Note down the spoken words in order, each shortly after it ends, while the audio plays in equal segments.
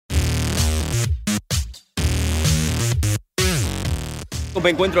Me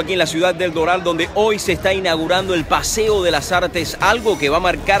encuentro aquí en la ciudad del Doral, donde hoy se está inaugurando el Paseo de las Artes, algo que va a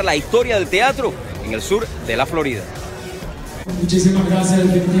marcar la historia del teatro en el sur de la Florida. Muchísimas gracias,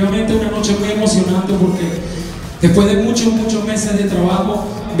 definitivamente una noche muy emocionante porque después de muchos meses de trabajo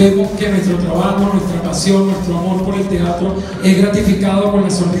vemos que nuestro trabajo, nuestra pasión, nuestro amor por el teatro es gratificado con la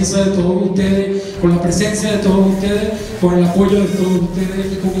sonrisa de todos ustedes, con la presencia de todos ustedes, con el apoyo de todos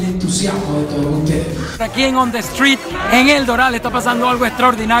ustedes y con el entusiasmo de todos ustedes. Aquí en On the Street, en el Doral, está pasando algo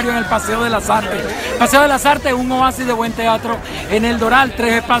extraordinario en el Paseo de las Artes. El Paseo de las Artes es un oasis de buen teatro en el Doral,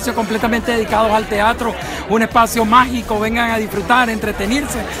 3 espacios completamente dedicados al teatro, un espacio mágico, vengan a disfrutar, a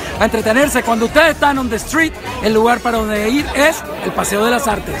entretenerse. Cuando ustedes están on the street, el lugar para donde ir es el Paseo de las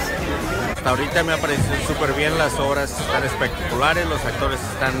Artes. Hasta ahorita me ha parecido súper bien, las obras están espectaculares, los actores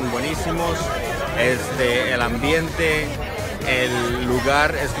están buenísimos, el ambiente, el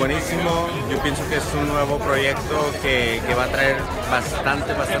lugar es buenísimo. Yo pienso que es un nuevo proyecto que va a traer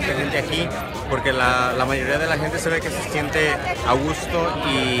bastante gente aquí, porque la mayoría de la gente se ve que se siente a gusto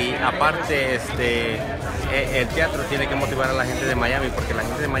y aparte el teatro tiene que motivar a la gente de Miami, porque la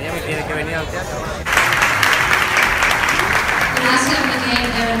gente de Miami tiene que venir al teatro. Gracias,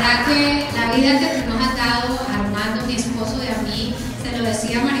 Miguel. De verdad que la vida que nos ha dado Armando, mi esposo, y a mí, se lo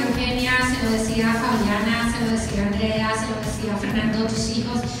decía María Eugenia, se lo decía Fabiana, se lo decía Andrea, se lo decía Fernando, tus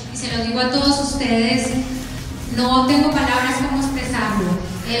hijos, y se lo digo a todos ustedes, no tengo palabras como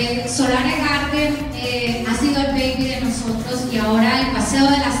expresarlo. Solare Garden ha sido el baby de nosotros y ahora el Paseo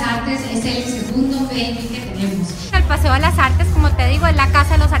de las Artes es el segundo baby que tenemos. El Paseo de las Artes, como te digo, es la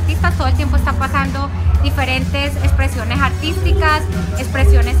casa de los artistas, todo el tiempo están pasando diferentes expresiones artísticas,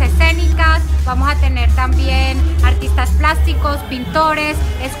 expresiones escénicas, vamos a tener también artistas plásticos, pintores,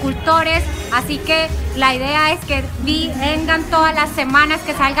 escultores, así que la idea es que vengan todas las semanas,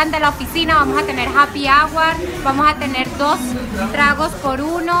 que salgan de la oficina, vamos a tener happy hour, vamos a tener 2 tragos por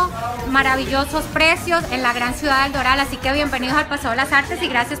 1, maravillosos precios en la gran ciudad del Doral, así que bienvenidos al Paseo de las Artes y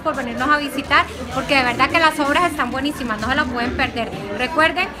gracias por venirnos a visitar, porque de verdad que las obras están buenísimas, no se las pueden perder.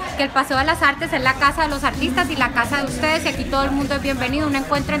 Recuerden que el Paseo de las Artes es la casa de los artistas y la casa de ustedes, y aquí todo el mundo es bienvenido, un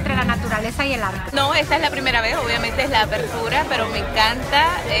encuentro entre la naturaleza y el arte. No, esta es la primera vez, obviamente es la apertura, pero me encanta.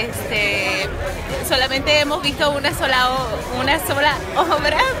 Solamente hemos visto una sola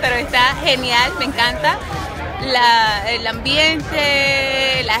obra, pero está genial, me encanta. El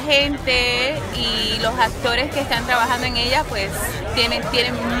ambiente, la gente y los actores que están trabajando en ella, pues tienen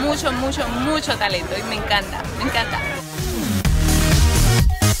mucho talento y me encanta.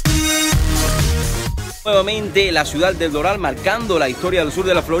 Nuevamente la ciudad del Doral marcando la historia del sur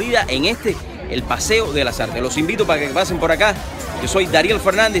de la Florida en el Paseo de las Artes. Los invito para que pasen por acá. Yo soy Dariel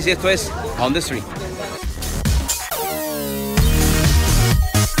Fernandez y esto es On the Street.